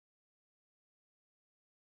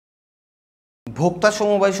ভোক্তা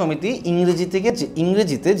সমবায় সমিতি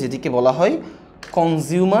ইংরেজিতে যেটিকে বলা হয়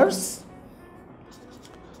কনজিউমার্স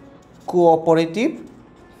কোঅপারেটিভ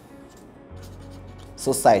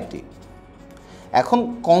সোসাইটি। এখন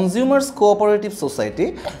কনজিউমার্স কোঅপারেটিভ সোসাইটি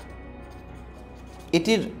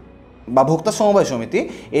এটির বা ভোক্তা সমবায় সমিতি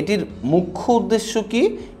এটির মুখ্য উদ্দেশ্য কি?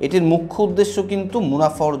 এটির মুখ্য উদ্দেশ্য কিন্তু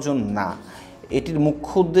মুনাফা অর্জন না, এটির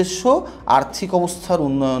মুখ্য উদ্দেশ্য আর্থিক অবস্থার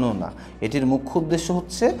উন্নয়নও না, এটির মুখ্য উদ্দেশ্য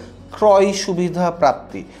হচ্ছে ক্রয় সুবিধা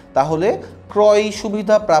প্রাপ্তি। তাহলে ক্রয়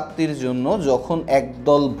সুবিধা প্রাপ্তির জন্য যখন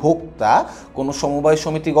একদল ভোক্তা কোনো সমবায়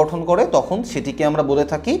সমিতি গঠন করে তখন সেটিকে আমরা বলে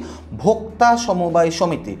থাকি ভোক্তা সমবায়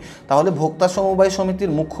সমিতি। তাহলে ভোক্তা সমবায়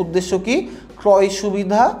সমিতির মুখ্য উদ্দেশ্য কি? ক্রয়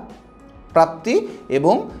সুবিধা প্রাপ্তি,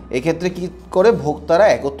 এবং এক্ষেত্রে কী করে ভোক্তারা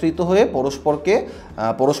একত্রিত হয়ে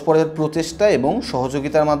পরস্পরের প্রচেষ্টা এবং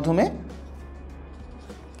সহযোগিতার মাধ্যমে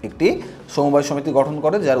একটি সমবায় সমিতি গঠন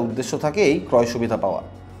করে, যার উদ্দেশ্য থাকে এই ক্রয় সুবিধা পাওয়া।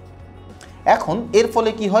 এখন এর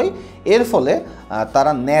ফলে কি হয়? এর ফলে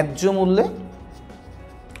তারা ন্যায্য মূল্যে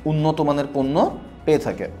উন্নত মানের পণ্য পেয়ে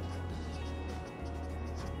থাকে।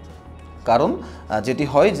 কারণ যেটি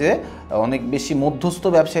হয় যে অনেক বেশি মধ্যস্থ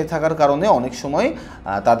ব্যবসায়ী থাকার কারণে অনেক সময়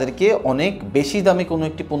তাদেরকে অনেক বেশি দামে কোনো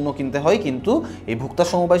একটি পণ্য কিনতে হয়, কিন্তু এই ভোক্তা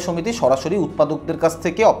সমবায় সমিতি সরাসরি উৎপাদকদের কাছ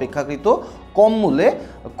থেকে অপেক্ষাকৃত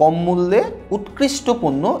কম মূল্যে উৎকৃষ্ট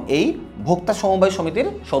পণ্য এই ভোক্তা সমবায় সমিতির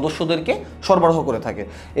সদস্যদেরকে সরবরাহ করে থাকে।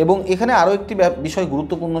 এবং এখানে আরও একটি বিষয়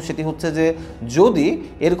গুরুত্বপূর্ণ, সেটি হচ্ছে যে যদি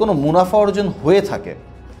এর কোনো মুনাফা অর্জন হয়ে থাকে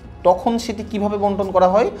তখন সেটি কিভাবে বণ্টন করা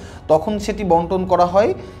হয়? তখন সেটি বণ্টন করা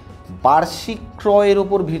হয় বার্ষিক ক্রয়ের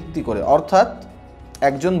উপর ভিত্তি করে। অর্থাৎ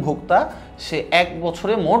একজন ভোক্তা সে এক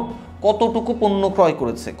বছরে মোট কতটুকু পণ্য ক্রয়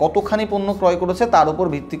করেছে, কতখানি পণ্য ক্রয় করেছে, তার উপর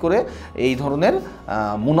ভিত্তি করে এই ধরনের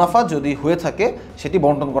মুনাফা যদি হয়ে থাকে সেটি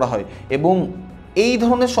বণ্টন করা হয়। এবং এই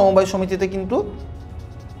ধরনের সমবায় সমিতিতে কিন্তু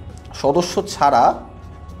সদস্য ছাড়া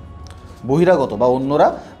বহিরাগত বা অন্যরা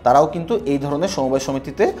তারাও কিন্তু এই ধরনের সমবায়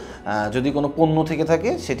সমিতিতে যদি কোনো পণ্য থেকে থাকে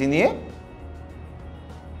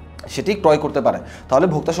সেটি ক্রয় করতে পারে। তাহলে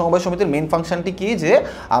ভোক্তা সমবায় সমিতির মেইন ফাংশনটি কি? যে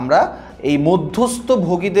আমরা এই মধ্যস্থ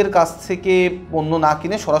ভোগীদের কাছ থেকে পণ্য না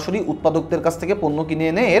কিনে সরাসরি উৎপাদকদের কাছ থেকে পণ্য কিনে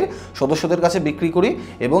এনে এর সদস্যদের কাছে বিক্রি করি,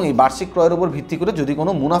 এবং এই বার্ষিক ক্রয়ের উপর ভিত্তি করে যদি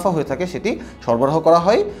কোনো মুনাফা হয়ে থাকে সেটি সরবরাহ করা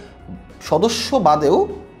হয়। সদস্য বাদেও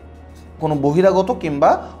কোনো বহিরাগত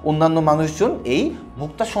কিংবা অন্যান্য মানুষজন এই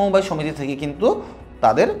ভোক্তা সমবায় সমিতি থেকে কিন্তু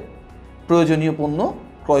তাদের প্রয়োজনীয় পণ্য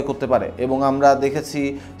ক্রয় করতে পারে। এবং আমরা দেখেছি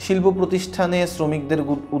শিল্প প্রতিষ্ঠানে শ্রমিকদের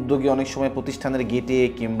উদ্যোগে অনেক সময় প্রতিষ্ঠানের গেটে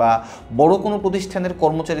কিংবা বড় কোনো প্রতিষ্ঠানের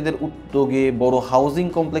কর্মচারীদের উদ্যোগে, বড় হাউজিং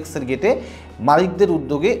কমপ্লেক্সের গেটে মালিকদের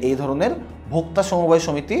উদ্যোগে এই ধরনের ভোক্তা সমবায়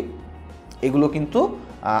সমিতি এগুলো কিন্তু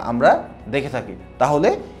আমরা দেখে থাকি। তাহলে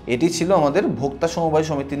এটি ছিল আমাদের ভোক্তা সমবায়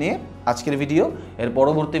সমিতি নিয়ে আজকের ভিডিও। এর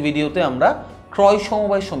পরবর্তী ভিডিওতে আমরা ক্রয়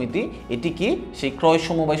সমবায় সমিতি এটি কি সেই ক্রয়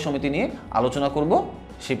সমবায় সমিতি নিয়ে আলোচনা করব।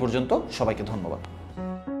 সেই পর্যন্ত সবাইকে ধন্যবাদ।